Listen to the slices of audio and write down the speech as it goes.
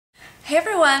Hey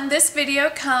everyone, this video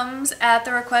comes at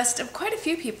the request of quite a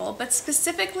few people, but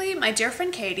specifically my dear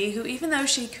friend Katie, who even though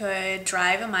she could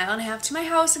drive 1.5 miles to my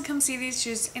house and come see these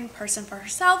shoes in person for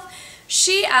herself,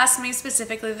 she asked me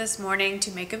specifically this morning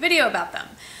to make a video about them.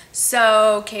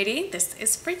 So Katie, this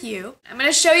is for you. I'm going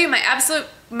to show you my absolute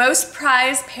most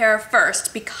prized pair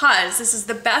first because this is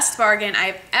the best bargain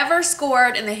I've ever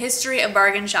scored in the history of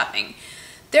bargain shopping.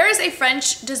 There is a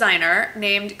French designer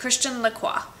named Christian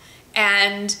Lacroix,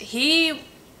 and he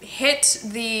hit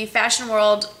the fashion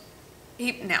world.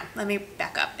 No, let me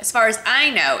back up. As far as I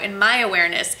know, in my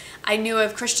awareness, I knew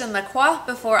of Christian Lacroix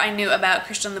before I knew about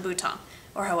Christian Louboutin,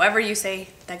 or however you say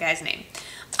that guy's name.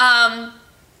 And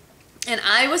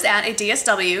I was at a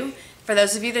DSW. For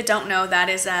those of you that don't know, that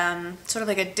is sort of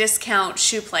like a discount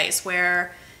shoe place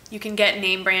where you can get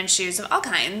name brand shoes of all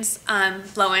kinds,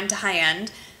 low end to high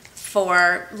end,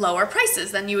 for lower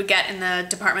prices than you would get in the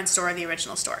department store or the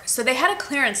original store. So they have a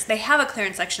clearance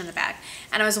section in the back.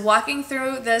 And I was walking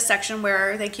through the section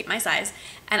where they keep my size,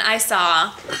 and I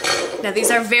saw, now these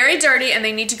are very dirty and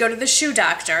they need to go to the shoe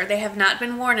doctor. They have not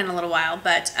been worn in a little while,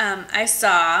 but I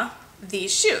saw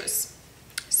these shoes.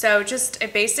 So just a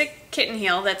basic kitten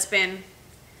heel that's been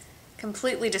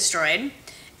completely destroyed.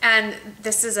 And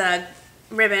this is a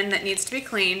ribbon that needs to be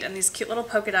cleaned and these cute little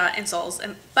polka dot insoles.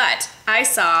 But I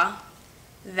saw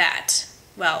that,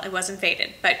 well, it wasn't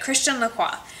faded, but Christian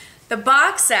Lacroix. The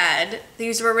box said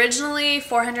these were originally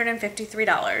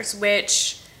 $453,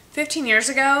 which 15 years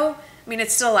ago, I mean,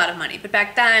 it's still a lot of money, but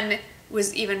back then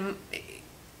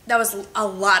that was a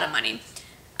lot of money.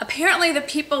 Apparently the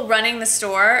people running the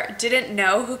store didn't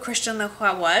know who Christian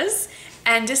Lacroix was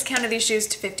and discounted these shoes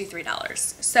to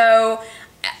 $53. So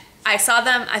I saw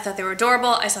them, I thought they were adorable,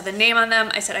 I saw the name on them,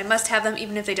 I said I must have them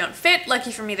even if they don't fit.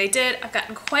 Lucky for me they did. I've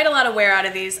gotten quite a lot of wear out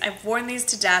of these. I've worn these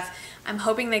to death. I'm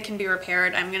hoping they can be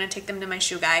repaired. I'm going to take them to my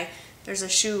shoe guy. There's a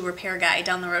shoe repair guy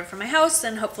down the road from my house,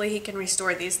 and hopefully he can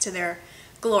restore these to their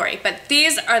glory. But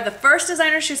these are the first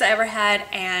designer shoes I ever had,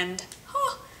 and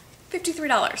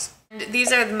 $53. And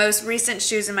these are the most recent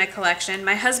shoes in my collection.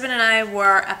 My husband and I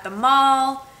were at the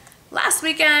mall last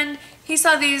weekend. He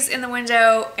saw these in the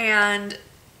window and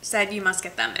said you must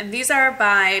get them. And these are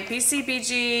by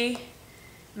BCBG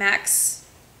Max,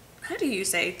 how do you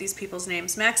say these people's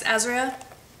names? Max Azaria,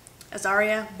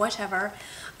 whatever.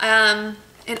 And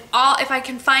if I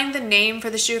can find the name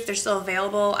for the shoe, if they're still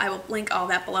available, I will link all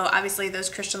that below. Obviously those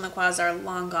Christian Lacroix are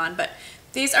long gone, but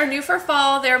these are new for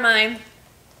fall. They're my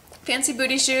fancy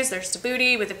booty shoes. They're just a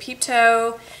booty with a peep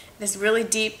toe, this really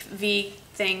deep V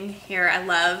thing here. I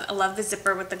love the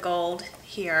zipper with the gold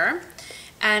here.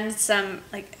 And some,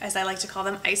 like, as I like to call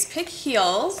them, ice pick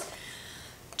heels.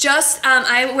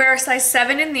 I wear a size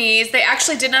 7 in these. They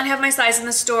actually did not have my size in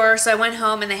the store, so I went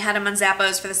home and they had them on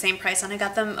Zappos for the same price, and I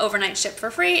got them overnight shipped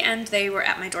for free, and they were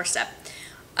at my doorstep.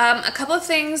 A couple of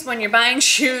things when you're buying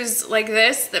shoes like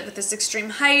this, with this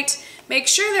extreme height, make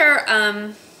sure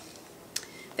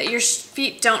that your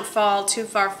feet don't fall too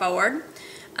far forward.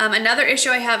 Another issue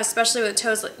I have, especially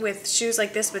with shoes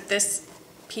like this, with this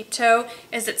peep toe,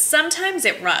 is that sometimes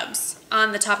it rubs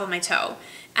on the top of my toe.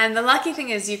 And the lucky thing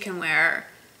is you can wear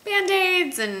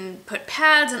band-aids and put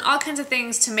pads and all kinds of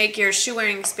things to make your shoe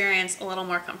wearing experience a little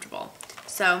more comfortable.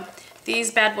 So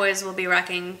these bad boys will be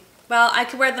rocking, well, I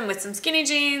could wear them with some skinny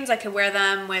jeans, I could wear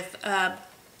them with a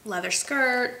leather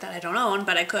skirt that I don't own,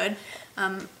 but I could.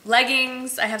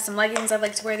 Leggings, I have some leggings I'd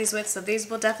like to wear these with, so these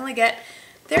will definitely get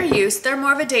their use. They're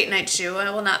more of a date night shoe. I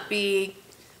will not be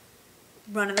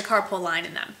running the carpool line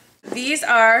in them. These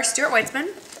are Stuart Weitzman,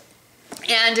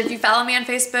 and if you follow me on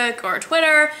Facebook or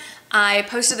Twitter, I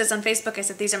posted this on Facebook. I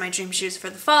said these are my dream shoes for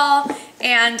the fall,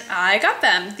 and I got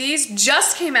them. These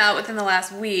just came out within the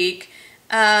last week.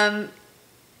 I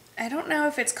don't know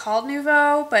if it's called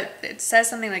Nouveau, but it says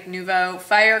something like Nouveau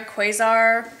Fire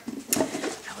Quasar.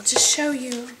 I will just show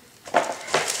you.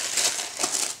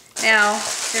 Now,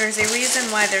 there's a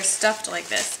reason why they're stuffed like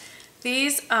this.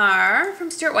 These are from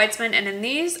Stuart Weitzman, and in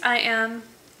these I am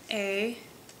I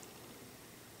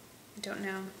don't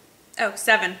know,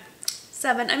 7.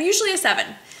 I'm usually a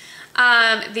 7.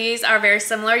 These are very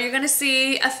similar. You're going to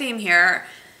see a theme here.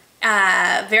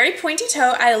 Very pointy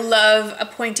toe. I love a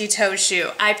pointy toe shoe.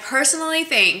 I personally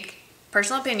think,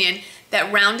 personal opinion,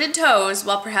 that rounded toes,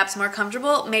 while perhaps more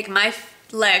comfortable, make my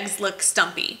legs look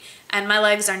stumpy. And my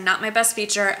legs are not my best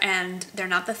feature, and they're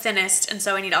not the thinnest, and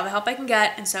so I need all the help I can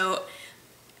get, and so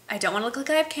I don't want to look like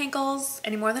I have cankles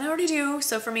any more than I already do,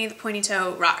 so for me the pointy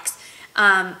toe rocks.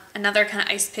 Another kind of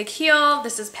ice pick heel.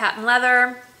 This is patent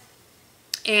leather,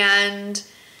 and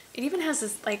it even has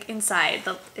this, like, inside,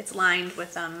 it's lined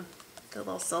with the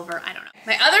little silver, I don't know.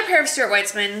 My other pair of Stuart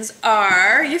Weitzmans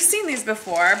are, you've seen these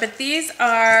before, but these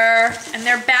are, and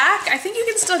they're back. I think you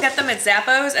can still get them at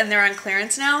Zappos and they're on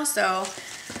clearance now, so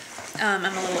I'm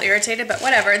a little irritated, but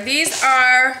whatever. These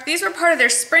were part of their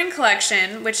spring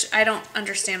collection, which I don't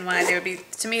understand why they would be,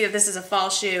 to me, this is a fall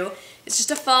shoe. It's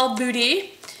just a fall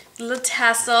booty, a little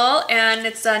tassel, and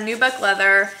it's a nubuck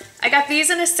leather. I got these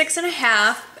in a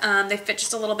 6.5. They fit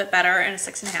just a little bit better in a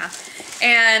 6.5.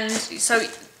 And so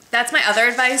that's my other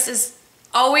advice is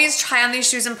always try on these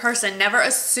shoes in person. Never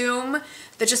assume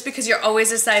that just because you're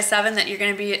always a size 7 that you're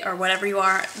gonna be, or whatever you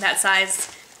are, that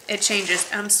size, it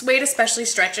changes. Suede especially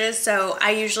stretches, so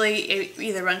I usually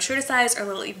either run true to size or a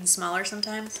little even smaller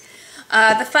sometimes.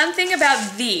 The fun thing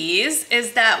about these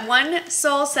is that one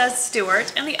sole says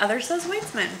Stuart and the other says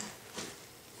Weitzman.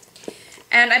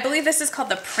 And I believe this is called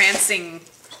the Prancing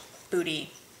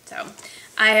Booty. So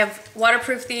I have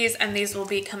waterproofed these and these will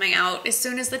be coming out as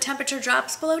soon as the temperature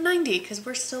drops below 90 because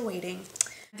we're still waiting.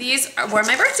 These were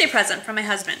my birthday present from my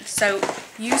husband. So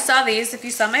you saw these if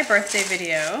you saw my birthday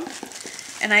video.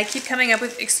 And I keep coming up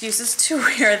with excuses to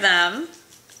wear them.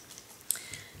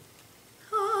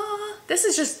 This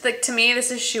is just, like, to me, this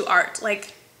is shoe art.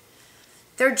 Like,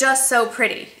 they're just so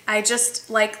pretty. I just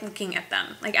like looking at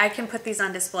them. Like, I can put these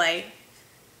on display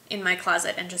in my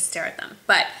closet and just stare at them.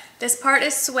 But this part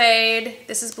is suede.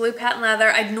 This is blue patent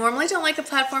leather. I normally don't like a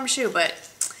platform shoe, but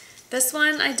this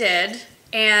one I did.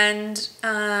 And it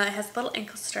has a little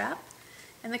ankle strap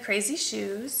and the crazy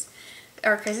shoes,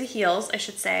 or crazy heels, I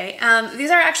should say. These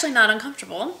are actually not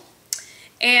uncomfortable.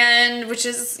 And which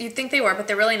is, you'd think they were, but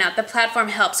they're really not. The platform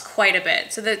helps quite a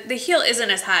bit. So the heel isn't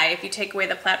as high. If you take away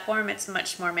the platform, it's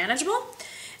much more manageable.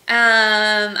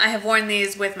 I have worn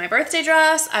these with my birthday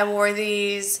dress. I wore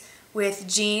these with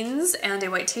jeans and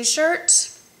a white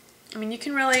t-shirt. I mean, you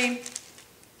can really,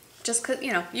 just,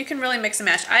 you know, you can really mix and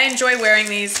match. I enjoy wearing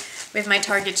these with my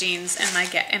Target jeans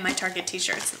and my Target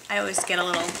t-shirts. I always get a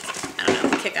little, I don't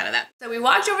know, kick out of that. So we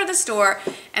walked over to the store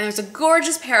and there's a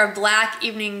gorgeous pair of black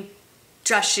evening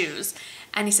dress shoes.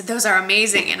 And he said, those are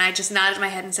amazing. And I just nodded my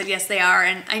head and said, yes, they are.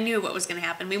 And I knew what was gonna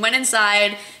happen. We went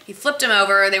inside, he flipped them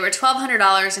over. They were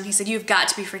 $1,200 and he said, you've got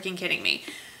to be freaking kidding me.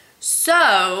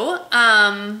 So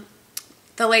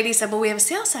the lady said, well, we have a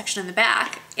sales section in the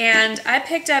back. And I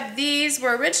picked up these,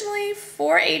 were originally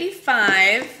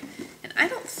 $485. And I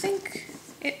don't think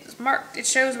it's marked, it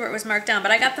shows where it was marked down,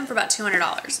 but I got them for about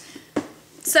 $200.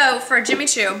 So for Jimmy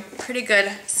Choo, pretty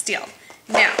good steal.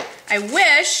 Now, I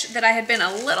wish that I had been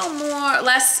a little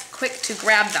less quick to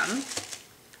grab them.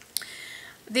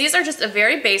 These are just a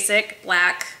very basic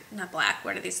black, not black,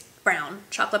 what are these? Brown,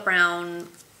 chocolate brown,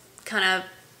 kind of,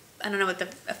 I don't know what the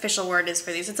official word is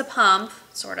for these. It's a pump,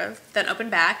 sort of, then open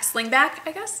back, sling back,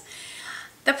 I guess.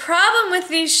 The problem with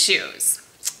these shoes,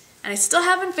 and I still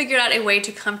haven't figured out a way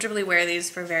to comfortably wear these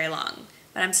for very long,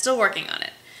 but I'm still working on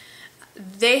it.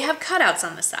 They have cutouts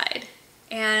on the side.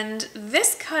 And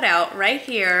this cutout right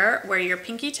here, where your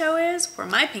pinky toe is, where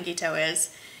my pinky toe is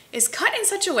cut in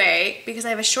such a way, because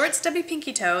I have a short stubby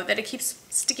pinky toe, that it keeps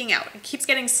sticking out. It keeps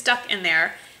getting stuck in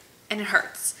there, and it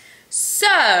hurts.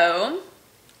 So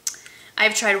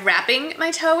I've tried wrapping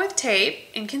my toe with tape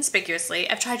inconspicuously.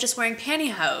 I've tried just wearing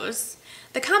pantyhose.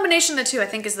 The combination of the two I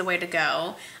think is the way to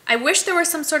go. I wish there was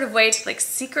some sort of way to like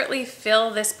secretly fill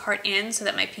this part in so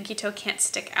that my pinky toe can't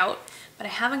stick out, but I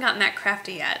haven't gotten that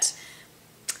crafty yet.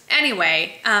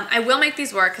 Anyway, I will make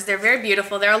these work because they're very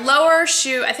beautiful. They're a lower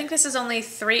shoe. I think this is only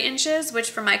 3 inches,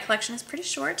 which for my collection is pretty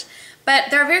short,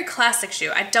 but they're a very classic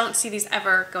shoe. I don't see these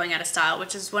ever going out of style,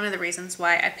 which is one of the reasons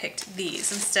why I picked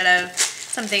these instead of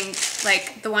something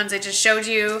like the ones I just showed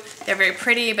you. They're very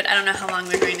pretty, but I don't know how long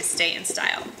they're going to stay in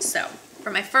style. So for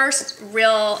my first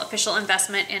real official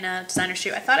investment in a designer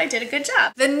shoe, I thought I did a good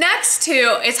job. The next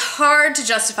two, it's hard to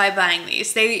justify buying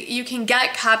these. You can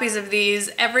get copies of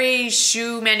these. Every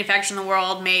shoe manufacturer in the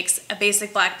world makes a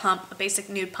basic black pump, a basic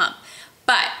nude pump.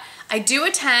 But I do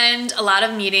attend a lot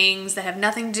of meetings that have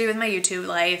nothing to do with my YouTube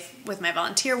life, with my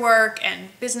volunteer work and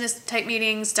business type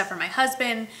meetings, stuff for my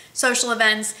husband, social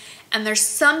events, and there's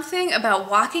something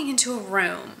about walking into a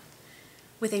room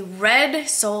with a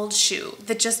red-soled shoe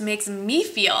that just makes me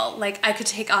feel like I could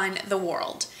take on the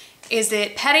world. Is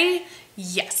it petty?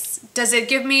 Yes. Does it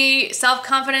give me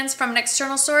self-confidence from an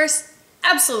external source?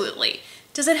 Absolutely.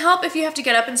 Does it help if you have to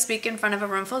get up and speak in front of a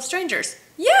room full of strangers?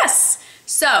 Yes.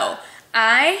 So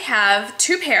I have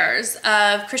 2 pairs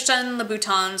of Christian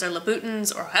Louboutins or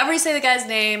Louboutins or however you say the guy's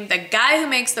name, the guy who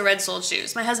makes the red-soled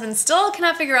shoes. My husband still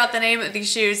cannot figure out the name of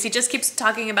these shoes. He just keeps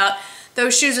talking about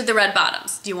those shoes with the red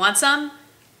bottoms. Do you want some?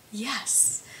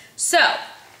 Yes. So,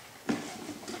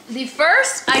 the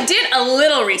first, I did a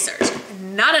little research,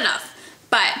 not enough,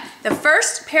 But the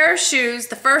first pair of shoes,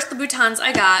 the first Louboutins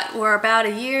I got were about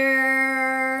a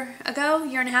year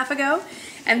and a half ago.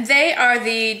 And they are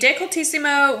the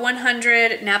Décolletéssimo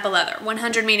 100 Napa leather.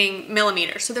 100 meaning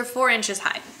millimeters, so they're 4 inches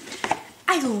high.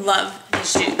 I love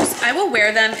these shoes. I will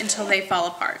wear them until they fall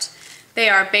apart. They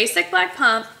are basic black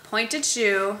pump, pointed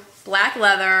shoe, black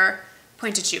leather,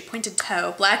 pointed shoe, pointed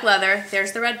toe, black leather.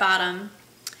 There's the red bottom.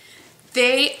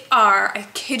 They are, I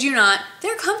kid you not,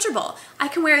 they're comfortable. I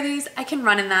can wear these, I can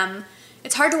run in them.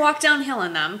 It's hard to walk downhill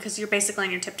in them because you're basically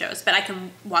on your tiptoes, but I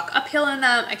can walk uphill in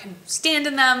them, I can stand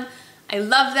in them. I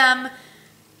love them.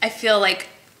 I feel like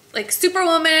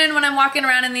Superwoman when I'm walking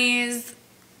around in these.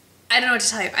 I don't know what to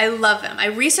tell you. I love them. I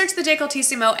researched the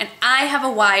Décolletéssimo and I have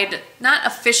a wide, not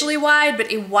officially wide,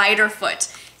 but a wider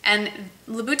foot. And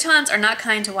Louboutins are not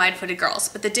kind to wide-footed girls,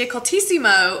 but the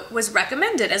Décolletéssimo was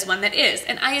recommended as one that is,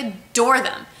 and I adore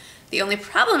them. The only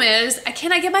problem is I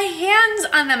cannot get my hands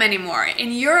on them anymore.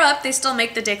 In Europe, they still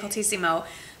make the Décolletéssimo,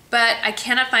 but I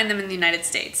cannot find them in the United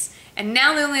States. And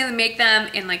now they only make them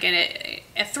in like a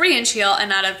 3-inch heel and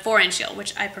not a 4-inch heel,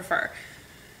 which I prefer.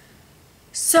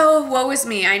 So woe is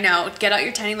me, I know. Get out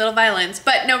your tiny little violins.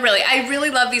 But no, really, I really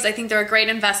love these. I think they're a great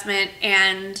investment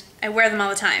and I wear them all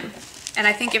the time. And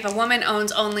I think if a woman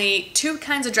owns only 2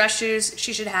 kinds of dress shoes,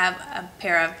 she should have a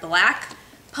pair of black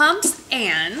pumps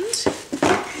and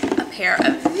a pair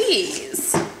of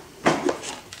these.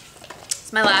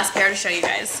 It's my last pair to show you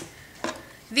guys.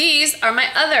 These are my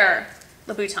other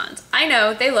Louboutins. I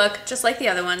know they look just like the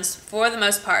other ones for the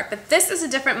most part, but this is a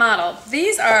different model.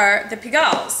 These are the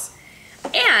Pigalles.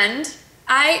 And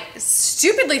I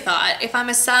stupidly thought if I'm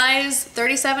a size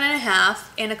 37.5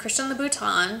 in a Christian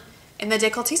Louboutin in the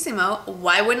Décolletéssimo,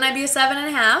 why wouldn't I be a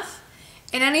 7.5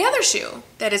 in any other shoe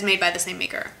that is made by the same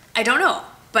maker? I don't know,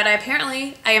 but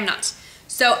apparently I am not.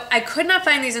 So I could not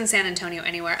find these in San Antonio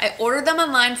anywhere. I ordered them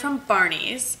online from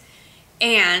Marnie's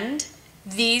and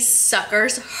these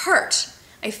suckers hurt.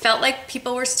 I felt like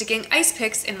people were sticking ice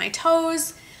picks in my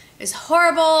toes. It was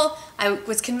horrible. I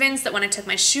was convinced that when I took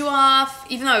my shoe off,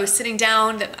 even though I was sitting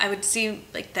down, that I would see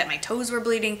like that my toes were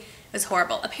bleeding. It was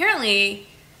horrible. Apparently,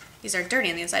 these are dirty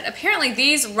on the inside. Apparently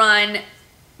these run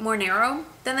more narrow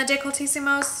than the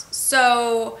Décolletéssimos.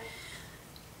 So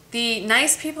the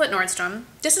nice people at Nordstrom,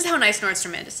 this is how nice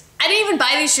Nordstrom is. I didn't even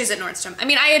buy these shoes at Nordstrom. I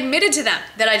mean, I admitted to them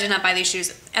that I did not buy these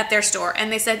shoes at their store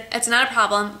and they said, it's not a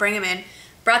problem, bring them in.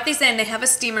 Brought these in, they have a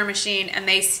steamer machine and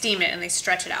they steam it and they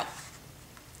stretch it out.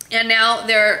 And now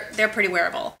they're pretty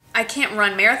wearable. I can't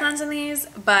run marathons in these,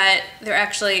 but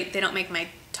they don't make my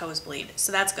toes bleed,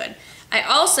 so that's good. I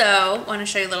also want to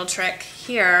show you a little trick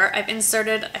here. I've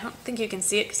inserted, I don't think you can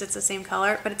see it because it's the same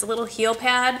color, but it's a little heel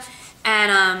pad,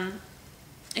 and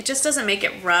it just doesn't make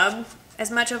it rub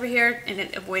as much over here, and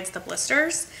it avoids the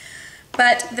blisters.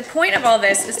 But the point of all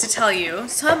this is to tell you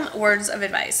some words of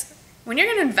advice. When you're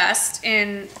going to invest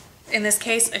in this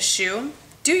case, a shoe,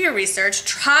 do your research,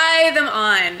 try them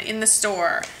on in the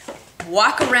store,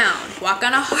 walk around, walk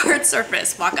on a hard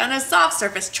surface, walk on a soft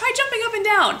surface, try jumping up and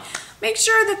down. Make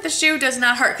sure that the shoe does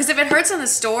not hurt, because if it hurts in the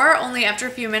store only after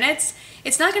a few minutes,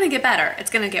 it's not going to get better, it's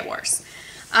going to get worse.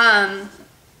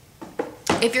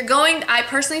 If you're going, I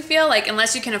personally feel like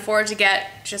unless you can afford to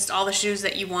get just all the shoes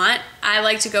that you want, I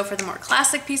like to go for the more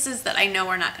classic pieces that I know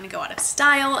are not going to go out of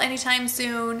style anytime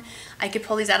soon. I could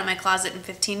pull these out of my closet in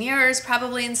 15 years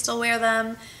probably and still wear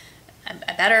them.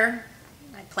 I better.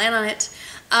 I plan on it.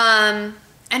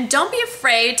 And don't be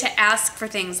afraid to ask for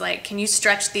things like, can you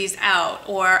stretch these out?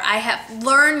 Or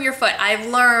learn your foot. I've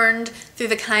learned through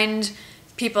the kind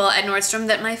people at Nordstrom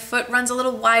that my foot runs a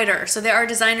little wider. So there are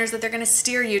designers that they're going to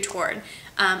steer you toward.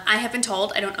 I have been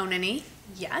told, I don't own any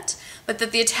yet, but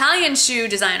that the Italian shoe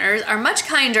designers are much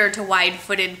kinder to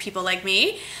wide-footed people like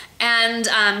me. And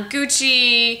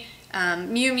Gucci,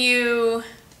 Miu Miu,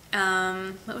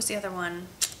 what was the other one?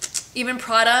 Even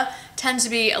Prada tend to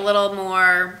be a little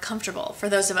more comfortable for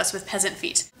those of us with peasant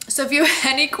feet. So if you have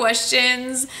any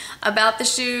questions about the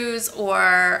shoes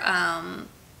or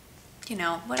you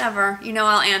know, whatever, you know,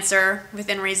 I'll answer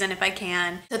within reason if I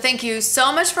can. So thank you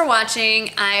so much for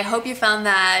watching. I hope you found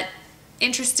that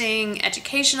interesting,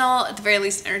 educational, at the very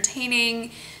least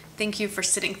entertaining. Thank you for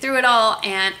sitting through it all,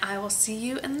 and I will see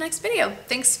you in the next video.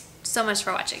 Thanks so much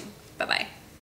for watching. Bye-bye.